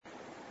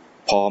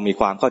พอมี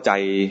ความเข้าใ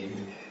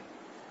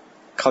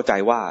จ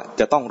ว่า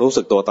จะต้องรู้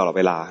สึกตัวตลอด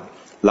เวลา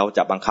เราจ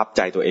ะบังคับใ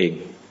จตัวเอง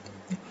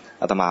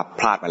อาตมา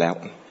พลาดมาแล้ว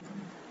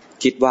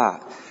คิดว่า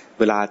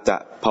เวลาจะ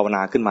ภาวน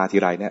าขึ้นมาที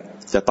ไรเนี่ย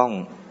จะต้อง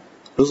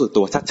รู้สึก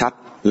ตัวชัด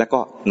ๆและก็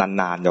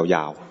นานๆย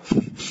าว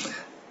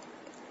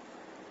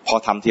ๆพอ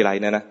ทำทีไร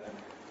เนี่ยนะ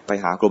ไป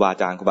หาครูบาอ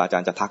าจา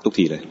รย์จะทักทุก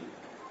ทีเลย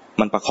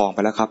มันประคองไป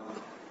แล้วครับ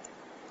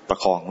ประ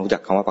คองรู้จั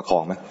กคำว่าประคอ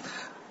งไหม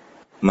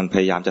มันพ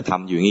ยายามจะท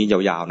ำอยู่อย่างนี้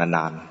ยาวๆน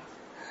าน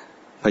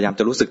ๆพยายาม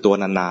จะรู้สึกตัว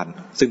นาน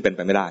ๆซึ่งเป็นไป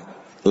ไม่ได้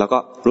แล้วก็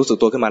รู้สึก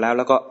ตัวขึ้นมาแล้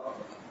วก็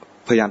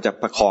พยายามจะ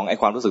ประคองไอ้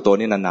ความรู้สึกตัว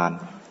นี่นาน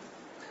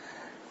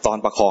ๆตอน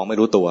ประคองไม่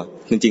รู้ตัว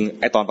จริงๆ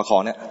ไอ้ตอนประคอ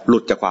งเนี่ยหลุ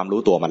ดจากความรู้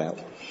ตัวมาแล้ว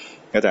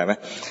เข้าใจไหม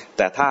แ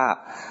ต่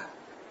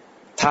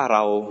ถ้าเร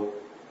า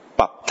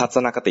ปรับทัศ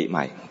นคติให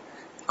ม่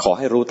ขอใ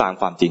ห้รู้ตาม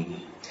ความจริง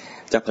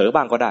จะเผลอ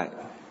บ้างก็ได้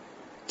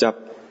จะ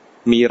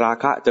มีรา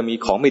คะจะมี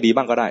ของไม่ดี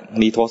บ้างก็ได้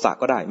มีโทสะ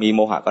ก็ได้มีโม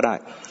หะก็ได้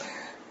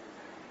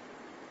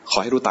ขอ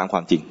ให้รู้ตามคว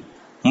ามจริง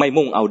ไม่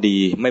มุ่งเอาดี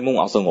ไม่มุ่ง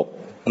เอาสงบ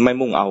ไม่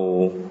มุ่งเอา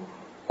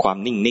ความ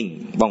นิ่ง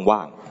ๆว่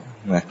าง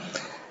ๆนะ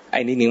ไ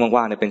อ้นิ่งๆ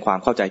ว่างๆเนี่ยเป็นความ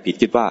เข้าใจผิด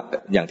คิดว่า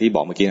อย่างที่บ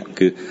อกเมื่อกี้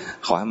คือ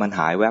ขอให้มันห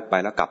ายแวบไป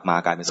แล้วกลับมา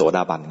กลายเป็นโสด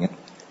าบันอย่างเงี้ย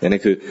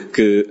นี่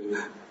คือ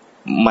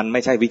มันไ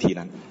ม่ใช่วิธี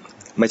นั้น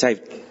ไม่ใช่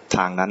ท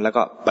างนั้นแล้ว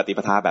ก็ปฏิป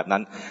ทาแบบนั้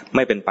นไ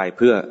ม่เป็นไปเ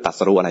พื่อตรัส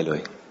รู้อะไรเลย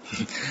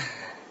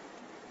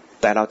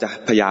แต่เราจะ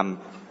พยายาม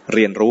เ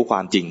รียนรู้คว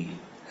ามจ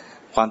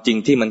ริง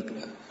ที่มัน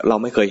เรา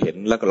ไม่เคยเห็น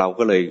แล้วเรา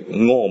ก็เลย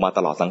โง่มาต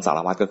ลอดสังสาร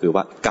วัฏก็คือ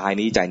ว่ากาย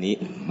นี้ใจนี้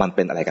มันเ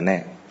ป็นอะไรกันแน่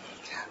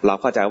เรา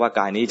เข้าใจว่า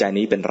กายนี้ใจ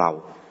นี้เป็นเรา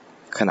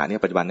ขณะนี้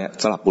ปัจจุบันเนี่ย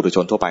สำหรับบุรุษช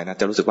นทั่วไปนะ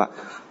จะรู้สึกว่า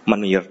มัน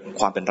มี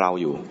ความเป็นเรา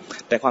อยู่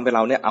แต่ความเป็นเร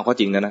าเนี่ยเอาเข้า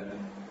จริงนะ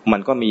มั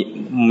นก็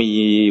มี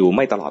อยู่ไ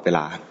ม่ตลอดเวล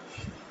า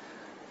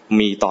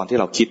มีตอนที่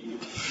เราคิด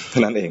เท่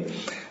านั้นเอง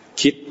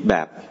คิดแบ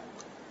บ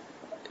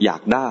อยา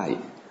กได้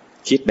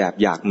คิดแบบ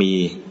อยากมี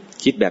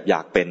คิดแบบอย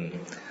ากเป็น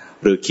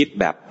หรือคิด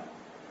แบบ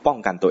ป้อง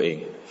กันตัวเอง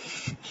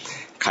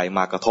ใครม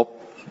ากระทบ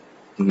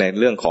ใน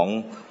เรื่องของ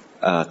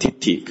ทิฏ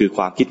ฐิคือค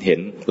วามคิดเห็น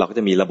เราก็จ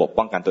ะมีระบบ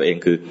ป้องกันตัวเอง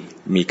คือ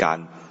มีการ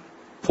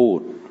พูด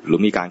หรือ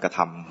มีการกระท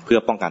ำเพื่อ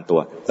ป้องกันตัว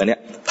แต่เนี้ย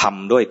ท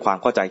ำด้วยความ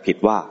เข้าใจผิด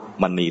ว่า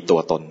มันมีตัว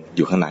ตนอ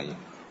ยู่ข้างใน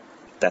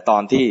แต่ตอ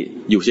นที่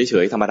อยู่เฉ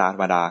ยๆธรรมด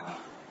า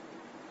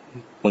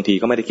บางที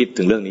ก็ไม่ได้คิด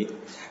ถึงเรื่องนี้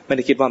ไม่ไ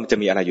ด้คิดว่ามันจะ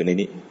มีอะไรอยู่ใน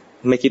นี้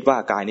ไม่คิดว่า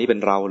กายนี้เป็น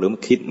เราหรือไ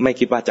ม่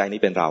คิดว่าใจนี้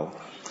เป็นเรา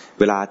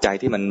เวลาใจ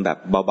ที่มันแบบ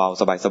เบา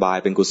ๆสบาย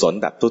ๆเป็นกุศล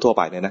แบบทั่วๆไ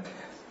ปเนี่ยนะ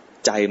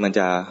ใจมันจ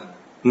ะ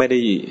ไม่ได้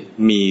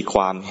มีค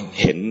วาม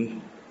เห็น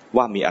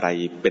ว่ามีอะไร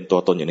เป็นตัว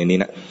ตนอยู่ในนี้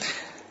นะ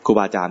ครูบ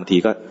าอาจารย์บางที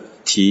ก็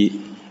ชี้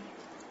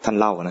ท่าน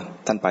เล่านะ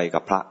ท่านไปกั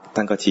บพระท่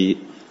านก็ชี้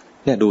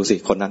เนี่ยดูสิ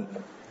คนนั้น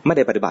ไม่ไ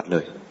ด้ปฏิบัติเล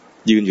ย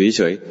ยืนอยู่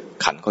เฉย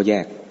ๆขันเขาแย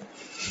ก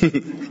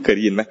เคยไ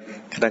ด้ยินไหม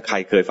ถ้าใคร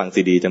เคยฟัง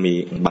ซีดีจะมี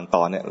บางต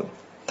อนเนี่ย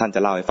ท่านจะ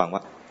เล่าให้ฟังว่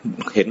า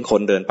เห็นค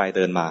นเดินไปเ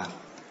ดินมา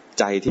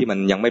ใจที่มัน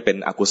ยังไม่เป็น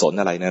อกุศล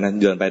อะไรนะ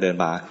เดินไปเดิน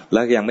มาแล้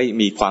วยังไม่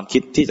มีความคิ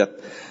ดที่จะ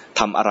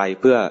ทำอะไร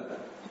เพื่อ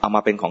เอาม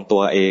าเป็นของตั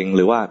วเองห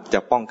รือว่าจะ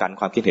ป้องกัน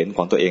ความคิดเห็นข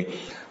องตัวเอง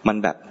มัน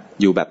แบบ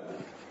อยู่แบบ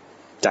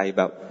ใจแ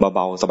บบเบ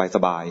าๆส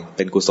บายๆเ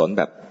ป็นกุศล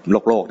แบบ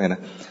โลกเนี่ยน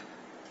ะ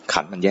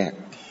ขันมันแยก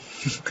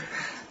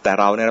แต่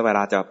เราเนี่ยเวล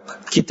าจะ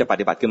คิดจะป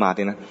ฏิบัติขึ้นมาเ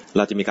นี่ยนะเ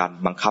ราจะมีการ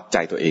บังคับใจ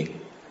ตัวเอง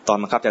ตอน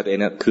บังคับใจตัวเอง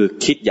เนี่ยคือ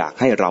คิดอยาก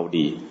ให้เรา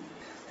ดี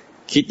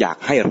คิดอยาก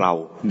ให้เรา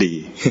ดี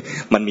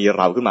มันมีเ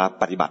ราขึ้นมา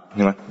ปฏิบัติใ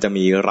ช่ไหมจะ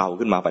มีเรา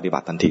ขึ้นมาปฏิบั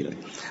ติทันทีเลย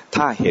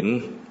ถ้าเห็น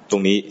ตร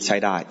งนี้ใช้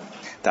ได้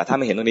แต่ถ้าไ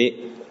ม่เห็นตรงนี้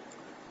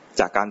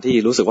จากการที่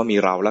รู้สึกว่ามี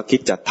เราแล้วคิ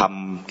ด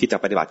จะ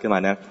ปฏิบัติขึ้นมา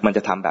เนี่ยมันจ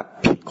ะทำแบบ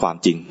ผิดความ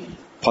จริง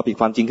พอผิด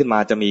ความจริงขึ้นมา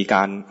จะมีก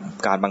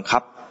ารบังคั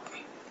บ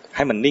ใ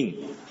ห้มันนิ่ง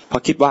เพรา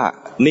ะคิดว่า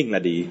นิ่งน่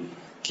ะดี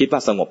คิดว่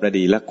าสงบน่ะ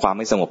ดีและความไ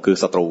ม่สงบคือ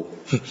ศัตรู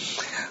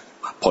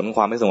ผลค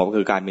วามไม่สงบก็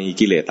คือการมี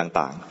กิเลส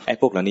ต่างๆไอ้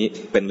พวกเหล่านี้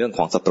เป็นเรื่องข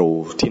องศัตรู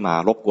ที่มา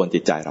รบกวนจิ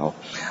ตใจเ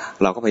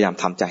ราก็พยายาม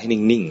ทำใจให้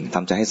นิ่งๆท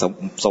ำใจให้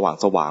ส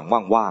ว่าง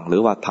ๆว่างๆหรื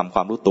อว่าทำคว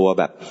ามรู้ตัว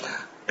แบบ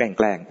แก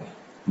ล้ง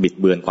บิด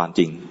เบือนความ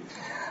จริง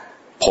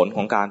ผลข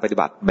องการปฏิ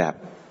บัติแบบ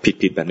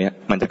ผิดๆแบบนี้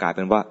มันจะกลายเ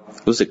ป็นว่า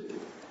รู้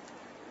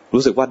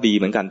สึกว่าดี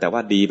เหมือนกันแต่ว่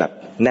าดีแบบ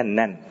แ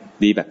น่น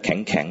ๆดีแบบแ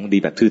ข็งๆดี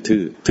แบบ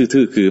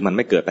ทื่อๆคือมันไ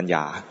ม่เกิดปัญญ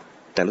า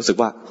แต่รู้สึก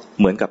ว่า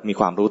เหมือนกับมี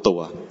ความรู้ตัว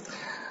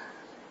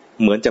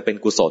เหมือนจะเป็น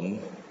กุศล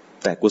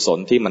แต่กุศล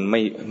ที่มัน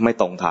ไม่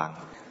ตรงทาง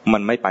มั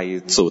นไม่ไป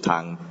สู่ทา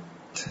ง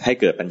ให้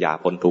เกิดปัญญา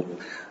พ้นทุกข์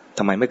ท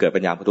ำไมไม่เกิด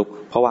ปัญญาพ้นทุกข์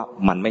เพราะว่า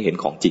มันไม่เห็น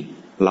ของจริง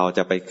เราจ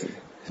ะ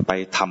ไป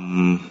ท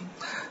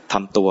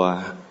ำตัว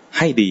ใ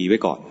ห้ดีไว้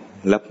ก่อน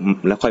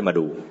แล้วค่อยมา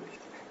ดู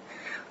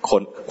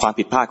ความ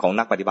ผิดพลาดของ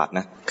นักปฏิบัติน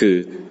ะคือ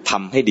ท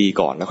ำให้ดี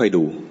ก่อนแล้วค่อย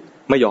ดู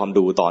ไม่ยอม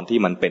ดูตอนที่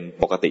มันเป็น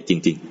ปกติจ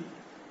ริง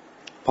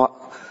ๆเพราะ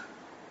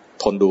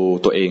ทนดู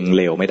ตัวเองเ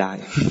ลวไม่ได้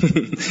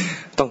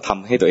ต้องท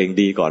ำให้ตัวเอง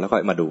ดีก่อนแล้วค่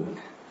อยมาดู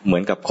เหมื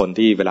อนกับคน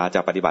ที่เวลาจ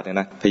ะปฏิบัติเนี่ย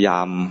นะพยายา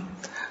ม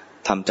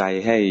ทำใจ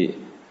ให้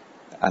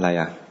อะไร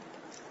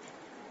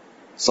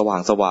ส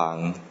ว่าง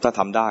ถ้าท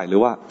ำได้หรือ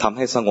ว่าทำใ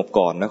ห้สงบ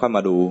ก่อนแล้วค่อยม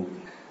าดู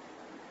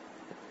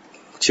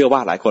เชื่อว่า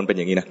หลายคนเป็นอ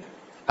ย่างนี้นะ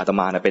อาต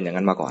มานะเป็นอย่าง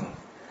นั้นมาก่อน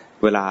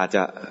เวลาจ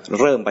ะ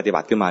เริ่มปฏิบั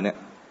ติขึ้นมาเนี่ย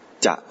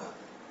จะ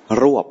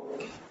รว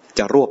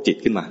บจิต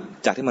ขึ้นมา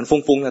จากที่มัน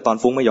ฟุ้งๆนะตอน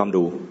ฟุ้งไม่ยอม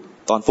ดู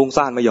ตอนฟุ้ง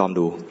ซ่านไม่ยอม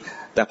ดู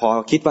แต่พอ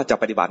คิดว่าจะ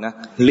ปฏิบัตินะ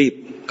รีบ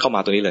เข้ามา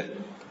ตัวนี้เลย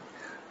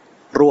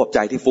รวบใจ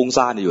ที่ฟุ้ง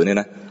ซ่านอยู่เนี่ย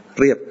นะ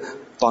เรียบ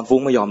ตอนฟุ้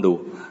งไม่ยอมดู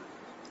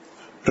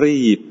รี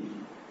บ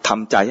ท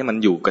ำใจให้มัน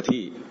อยู่กับ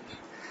ที่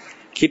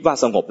คิดว่า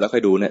สงบแล้วค่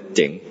อยดูเนี่ยเ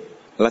จ๋ง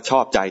และชอ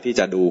บใจที่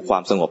จะดูควา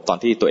มสงบตอน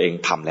ที่ตัวเอง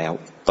ทำแล้ว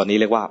ตอนนี้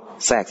เรียกว่า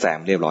แทรกแซง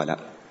เรียบร้อยแล้ว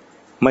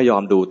ไม่ยอ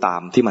มดูตา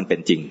มที่มันเป็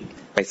นจริง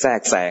ไปแทร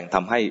กแซงท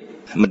ำให้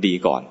มันดี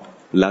ก่อน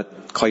แล้ว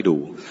ค่อยดู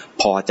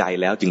พอใจ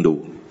แล้วจึงดู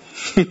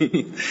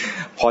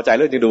พอใจแ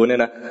ล้วจึงดูเนี่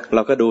ยนะเร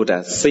าก็ดูแต่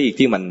ซีก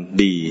ที่มัน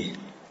ดี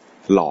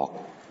หล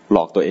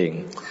อกตัวเอง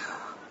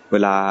เว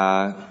ล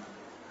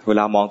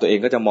ามองตัวเอง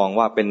ก็จะมอง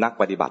ว่าเป็นนัก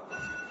ปฏิบัติ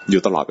อ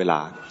ยู่ตลอดเวลา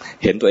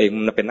เห็นตัวเอง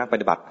มันเป็นนักป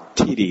ฏิบัติ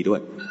ที่ดีด้ว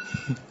ย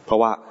เพราะ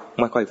ว่า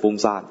ไม่ค่อยฟุ้ง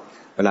ซ่าน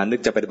เวลานึก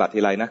จะปฏิบัติที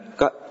ไรนะ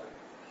ก็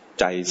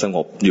ใจสง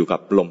บอยู่กับ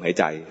ลมหาย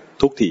ใจ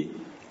ทุกที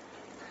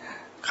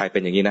ใครเป็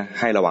นอย่างนี้นะ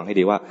ให้ระวังให้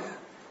ดีว่า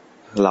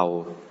เรา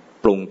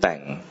ปรุงแต่ง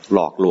หล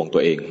อกลวงตั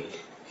วเอง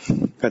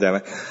เข้าใจไหม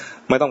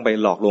ไม่ต้องไป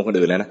หลอกลวงคน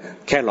อื่นแล้วนะ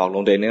แค่หลอกลว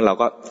งตัวเองเนี่ยเรา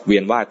ก็เวี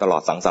ยนว่ายตลอ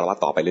ดสังสารวัฏ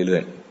ต่อไปเรื่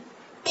อย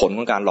ๆผลข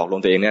องการหลอกลว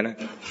งตัวเองเนี่ยนะ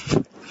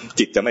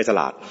จิตจะไม่ฉ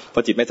ลาดเพรา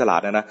ะจิตไม่ฉลาด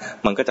นะ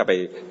มันก็จะไป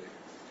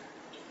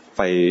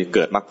เ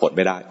กิดมรรคผลไ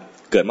ม่ได้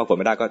เกิดมรรคผล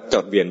ไม่ได้ก็จ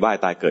ดเวียนว่าย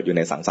ตายเกิดอยู่ใ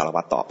นสังสาร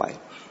วัฏต่อไป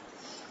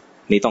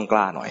นี่ต้องก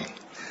ล้าหน่อย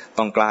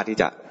ต้องกล้าที่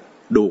จะ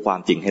ดูความ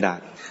จริงให้ได้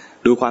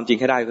ดูความจริง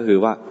ให้ได้ก็คือ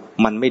ว่า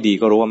มันไม่ดี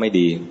ก็รู้ว่าไม่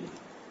ดี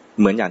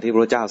เหมือนอย่างที่พ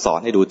ระเจ้าสอน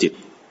ให้ดู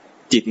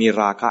จิตมี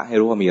ราคะให้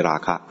รู้ว่ามีรา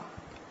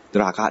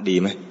คะดี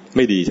ไหมไ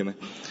ม่ดีใช่ไหม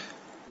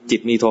จิ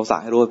ตมีโทสะ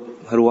ให้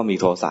รู้ว่ามี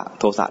โท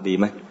สะดี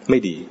ไหมไม่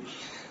ดี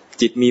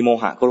จิตมีโม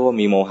หะก็รู้ว่า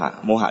มีโ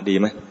มหะดี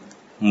ไหม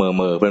เ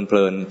ม่อเพ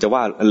ลินจะว่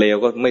าเลว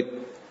ก็ไม่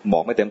บอ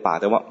กไม่เต็มปาก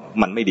แต่ว่า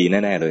มันไม่ดี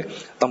แน่ๆเลย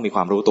ต้องมีคว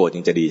ามรู้ตัวจึ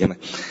งจะดีใช่ไหม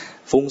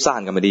ฟุ้งซ่า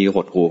นก็ไม่ดีห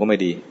ดหู่ก็ไม่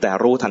ดีแต่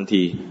รู้ทัน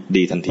ที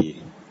ดีทันที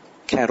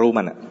แค่รู้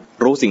มันอะ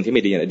รู้สิ่งที่ไ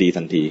ม่ดีดี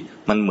ทันที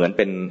มันเหมือนเ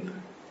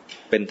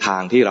ป็นทา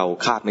งที่เรา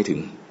คาดไม่ถึง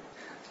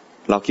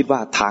เราคิดว่า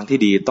ทางที่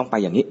ดีต้องไป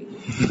อย่างนี้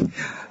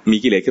มี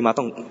กิเลสขึ้นมา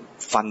ต้อง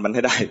ฟันมันใ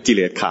ห้ได้กิเ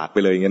ลสขาดไป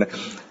เลยอย่างเงี้ยนะ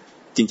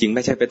จริงๆไ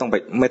ม่ใช่ไม่ต้อ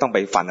งไป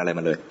ฟันอะไร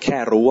มันเลยแค่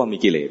รู้ว่ามี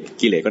กิเ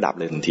ลสก็ดับ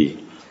เลยทันที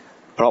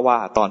เพราะว่า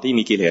ตอนที่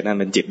มีกิเลสนั้น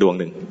เป็นจิตดวง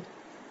หนึ่ง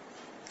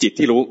จิต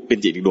ที่รู้เป็น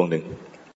จิตอีกดวงหนึ่ง